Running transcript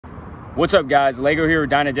What's up guys, Lego here with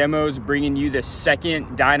Dyna Demos, bringing you the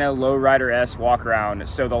second Dyna Lowrider S walkaround.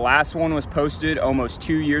 So the last one was posted almost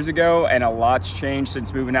 2 years ago and a lot's changed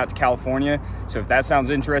since moving out to California. So if that sounds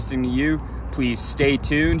interesting to you, please stay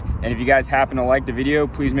tuned. And if you guys happen to like the video,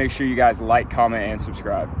 please make sure you guys like, comment, and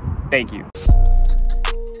subscribe. Thank you.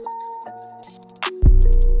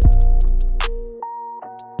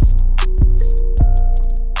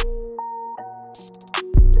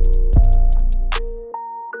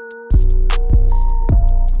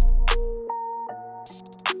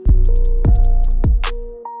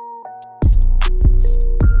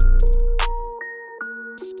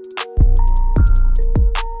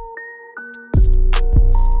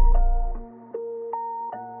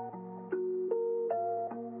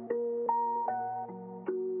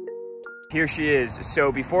 Here she is.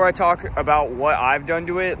 So before I talk about what I've done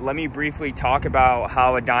to it, let me briefly talk about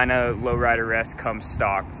how a Dyna Lowrider S comes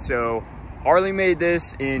stock. So Harley made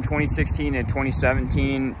this in 2016 and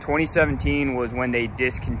 2017. 2017 was when they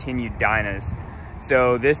discontinued Dynas.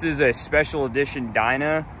 So this is a special edition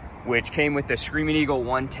Dyna, which came with the Screaming Eagle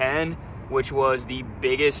 110, which was the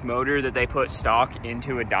biggest motor that they put stock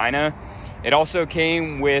into a Dyna. It also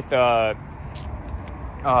came with dual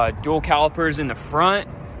calipers in the front,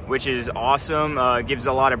 which is awesome, gives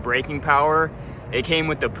a lot of braking power. It came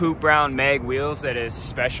with the Poop Brown Mag wheels that is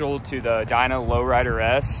special to the Dyna Lowrider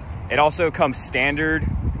S. It also comes standard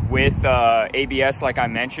with ABS like I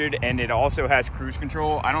mentioned, and it also has cruise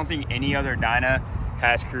control. I don't think any other Dyna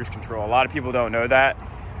has cruise control. A lot of people don't know that.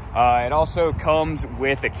 It also comes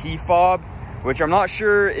with a key fob, which I'm not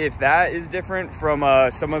sure if that is different from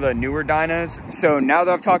some of the newer Dynas. So now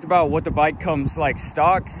that I've talked about what the bike comes like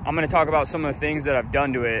stock, I'm gonna talk about some of the things that I've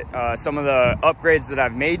done to it, some of the upgrades that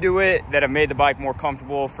I've made to it that have made the bike more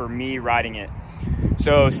comfortable for me riding it.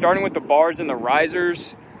 So starting with the bars and the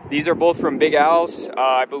risers, these are both from Big Al's.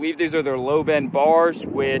 I believe these are their low bend bars,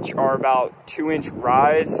 which are about 2-inch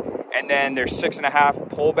rise, and then they're 6.5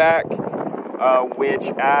 pullback. Which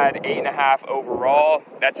add 8.5 overall.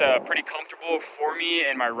 That's pretty comfortable for me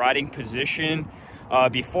in my riding position.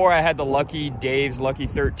 Before I had the Dave's Lucky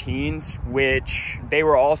 13s, which they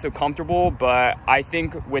were also comfortable, but I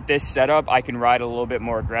think with this setup, I can ride a little bit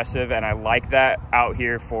more aggressive, and I like that out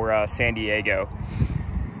here for San Diego.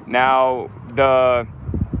 Now, the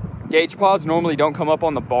gauge pods normally don't come up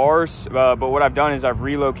on the bars, but what I've done is I've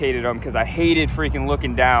relocated them because I hated freaking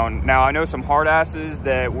looking down. Now, I know some hard asses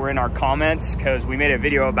that were in our comments because we made a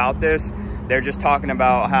video about this. They're just talking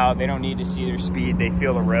about how they don't need to see their speed, they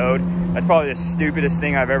feel the road. That's probably the stupidest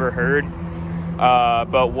thing I've ever heard,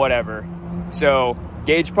 but whatever. So,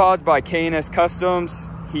 gauge pods by K&S Customs.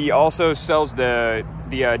 He also sells the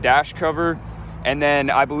dash cover. And then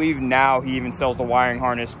I believe now he even sells the wiring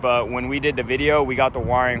harness, but when we did the video, we got the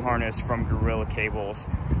wiring harness from Gorilla Cables.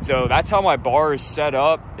 So that's how my bar is set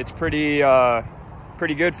up. It's pretty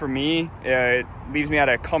good for me. It leaves me at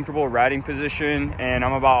a comfortable riding position, and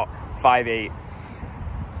I'm about 5'8".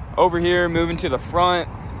 Over here, moving to the front,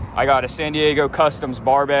 I got a San Diego Customs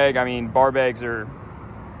bar bag. I mean, bar bags are,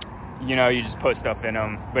 you know, you just put stuff in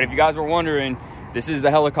them. But if you guys were wondering, this is the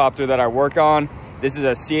helicopter that I work on. This is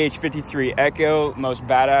a CH-53 Echo, most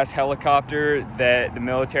badass helicopter that the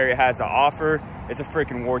military has to offer. It's a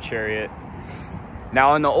freaking war chariot.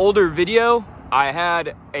 Now in the older video, I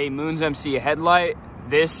had a Moons MC headlight.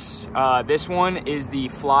 This one is the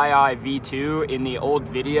Fly Eye V2. In the old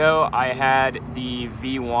video, I had the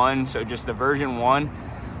V1, so just the version 1.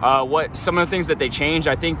 Some of the things that they changed,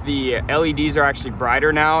 I think the LEDs are actually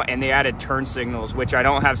brighter now, and they added turn signals, which I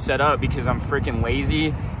don't have set up because I'm freaking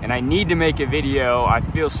lazy and I need to make a video. I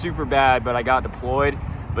feel super bad, but I got deployed.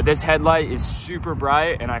 But this headlight is super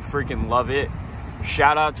bright and I freaking love it.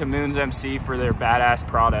 Shout out to Moons MC for their badass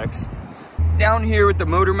products. Down here with the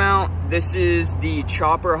motor mount, this is the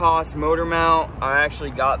Chopper Haas motor mount. I actually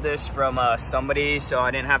got this from somebody, so I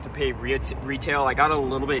didn't have to pay retail. I got it a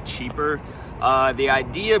little bit cheaper. The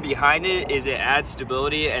idea behind it is it adds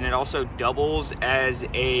stability, and it also doubles as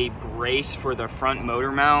a brace for the front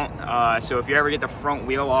motor mount. So if you ever get the front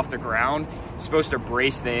wheel off the ground, it's supposed to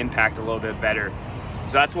brace the impact a little bit better.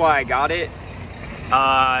 So that's why I got it.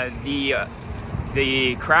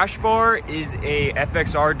 The crash bar is a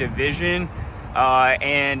FXR division,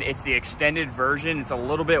 and it's the extended version. It's a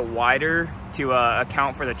little bit wider to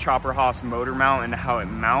account for the Chopper Haas motor mount and how it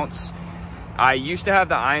mounts. I used to have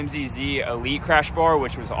the IMZZ Elite crash bar,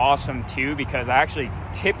 which was awesome too, because I actually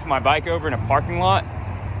tipped my bike over in a parking lot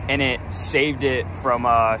and it saved it from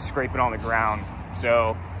scraping on the ground.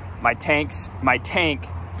 So my tank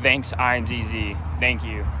thanks IMZZ. Thank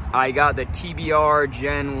you. I got the TBR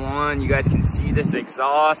Gen 1. You guys can see this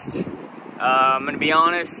exhaust. I'm gonna be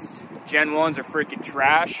honest, Gen 1s are freaking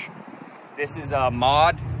trash. This is a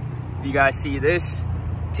mod. If you guys see this,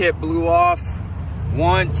 tip blew off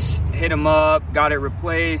once, hit them up, got it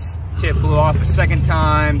replaced, tip blew off a second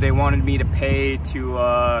time. They wanted me to pay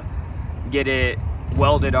to get it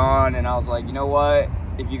welded on, and I was like, you know what?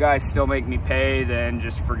 If you guys still make me pay, then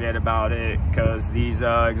just forget about it, because these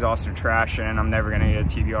exhausts are trash and I'm never gonna get a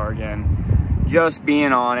TBR again. Just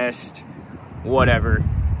being honest, whatever.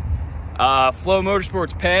 Flow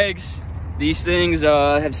Motorsports pegs. These things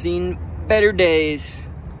have seen better days.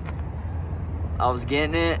 I was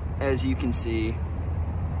getting it, as you can see.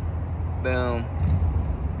 Boom.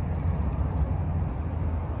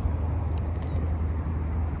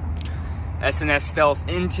 S&S Stealth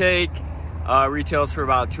intake, retails for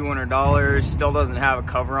about $200, still doesn't have a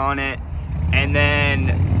cover on it. And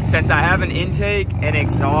then, since I have an intake and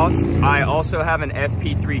exhaust, I also have an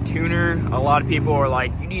FP3 tuner. A lot of people are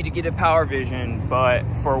like, you need to get a Power Vision, but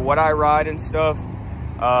for what I ride and stuff,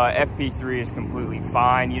 FP3 is completely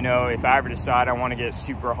fine. You know, if I ever decide I want to get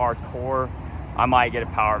super hardcore, I might get a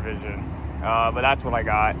Power Vision, but that's what I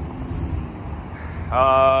got.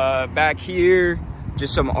 Back here,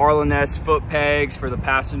 just some Arlen-S foot pegs for the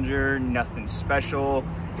passenger, nothing special.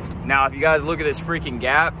 Now, if you guys look at this freaking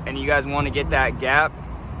gap and you guys want to get that gap,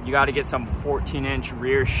 you got to get some 14-inch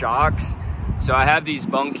rear shocks. So I have these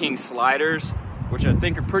Bung King sliders, which I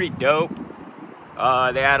think are pretty dope.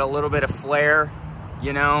 They add a little bit of flair,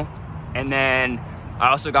 you know. And then I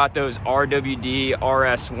also got those RWD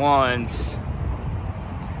RS1s,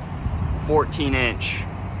 14-inch.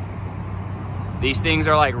 These things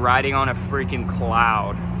are like riding on a freaking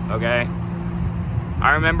cloud, okay?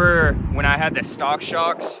 I remember when I had the stock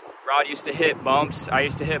shocks, Rod used to hit bumps, I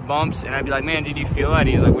used to hit bumps, and I'd be like, man, did you feel that?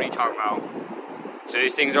 He's like, what are you talking about? So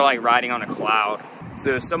these things are like riding on a cloud.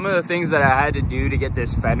 So some of the things that I had to do to get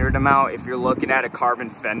this fender to mount, if you're looking at a carbon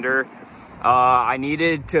fender, I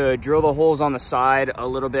needed to drill the holes on the side a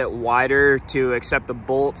little bit wider to accept the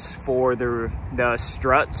bolts for the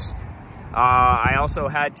struts. I also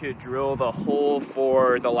had to drill the hole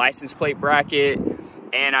for the license plate bracket,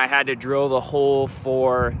 and I had to drill the hole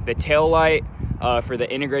for the tail light, for the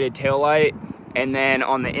integrated tail light. And then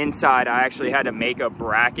on the inside, I actually had to make a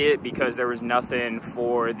bracket because there was nothing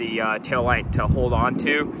for the tail light to hold on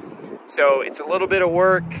to. So it's a little bit of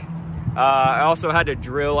work. I also had to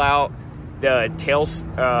drill out the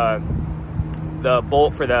the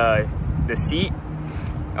bolt for the seat.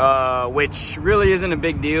 Which really isn't a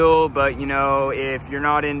big deal, but you know, if you're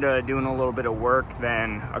not into doing a little bit of work,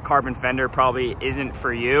 then a carbon fender probably isn't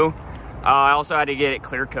for you. I also had to get it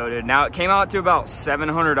clear coated. Now it came out to about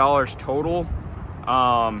 $700 total,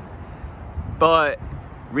 but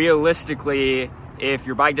realistically, if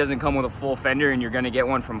your bike doesn't come with a full fender and you're going to get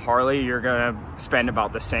one from Harley, you're going to spend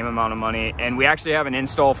about the same amount of money. And we actually have an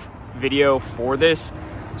install video for this,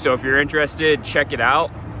 so if you're interested, check it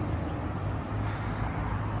out.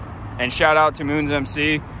 And shout out to Moons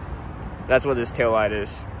MC. That's what this taillight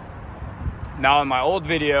is. Now in my old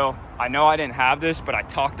video, I know I didn't have this, but I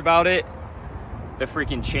talked about it. The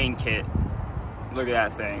freaking chain kit. Look at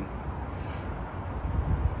that thing.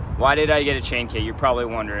 Why did I get a chain kit? You're probably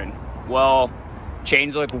wondering. Well,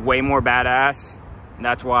 chains look way more badass, and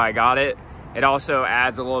that's why I got it. It also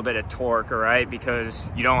adds a little bit of torque, all right? Because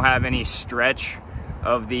you don't have any stretch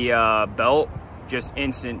of the belt, just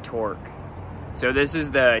instant torque. So this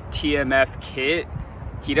is the TMF kit.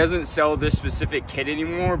 He doesn't sell this specific kit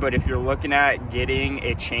anymore, but if you're looking at getting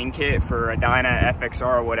a chain kit for a Dyna,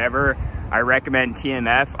 FXR, or whatever, I recommend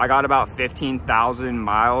TMF. I got about 15,000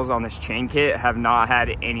 miles on this chain kit, have not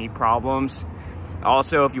had any problems.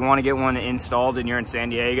 Also, if you want to get one installed and you're in San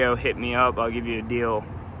Diego, hit me up, I'll give you a deal.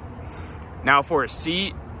 Now for a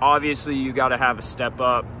seat, obviously you got to have a step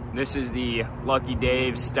up. This is the Lucky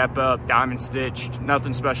Dave step up, diamond stitched,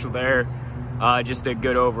 nothing special there. Just a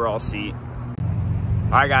good overall seat.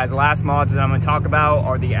 All right guys, the last mods that I'm gonna talk about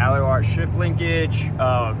are the alloy arch shift linkage.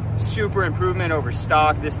 Super improvement over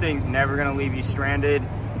stock. This thing's never gonna leave you stranded.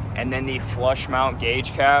 And then the flush mount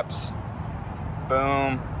gauge caps.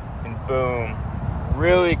 Boom and boom.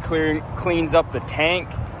 Really cleans up the tank,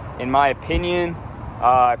 in my opinion.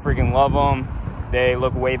 I freaking love them. They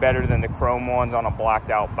look way better than the chrome ones on a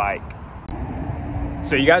blacked out bike.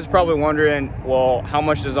 So you guys are probably wondering, well, how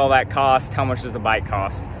much does all that cost? How much does the bike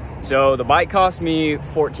cost? So the bike cost me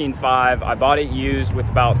 $14,500. I bought it used with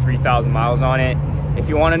about 3,000 miles on it. If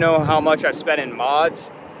you want to know how much I've spent in mods,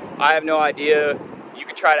 I have no idea. You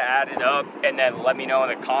could try to add it up and then let me know in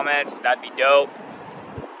the comments. That'd be dope.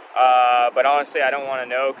 But honestly, I don't want to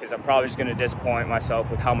know because I'm probably just going to disappoint myself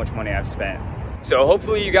with how much money I've spent. So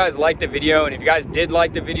hopefully you guys liked the video, and if you guys did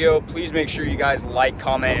like the video, please make sure you guys like,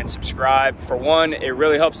 comment, and subscribe. For one, it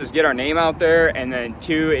really helps us get our name out there, and then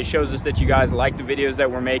two, it shows us that you guys like the videos that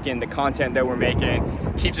we're making, the content that we're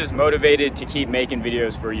making, keeps us motivated to keep making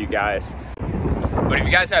videos for you guys. But if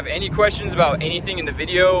you guys have any questions about anything in the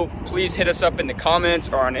video, please hit us up in the comments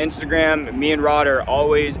or on Instagram. Me and Rod are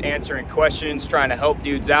always answering questions, trying to help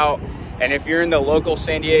dudes out. And if you're in the local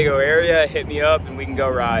San Diego area, hit me up and we can go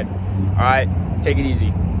ride. All right, take it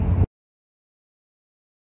easy.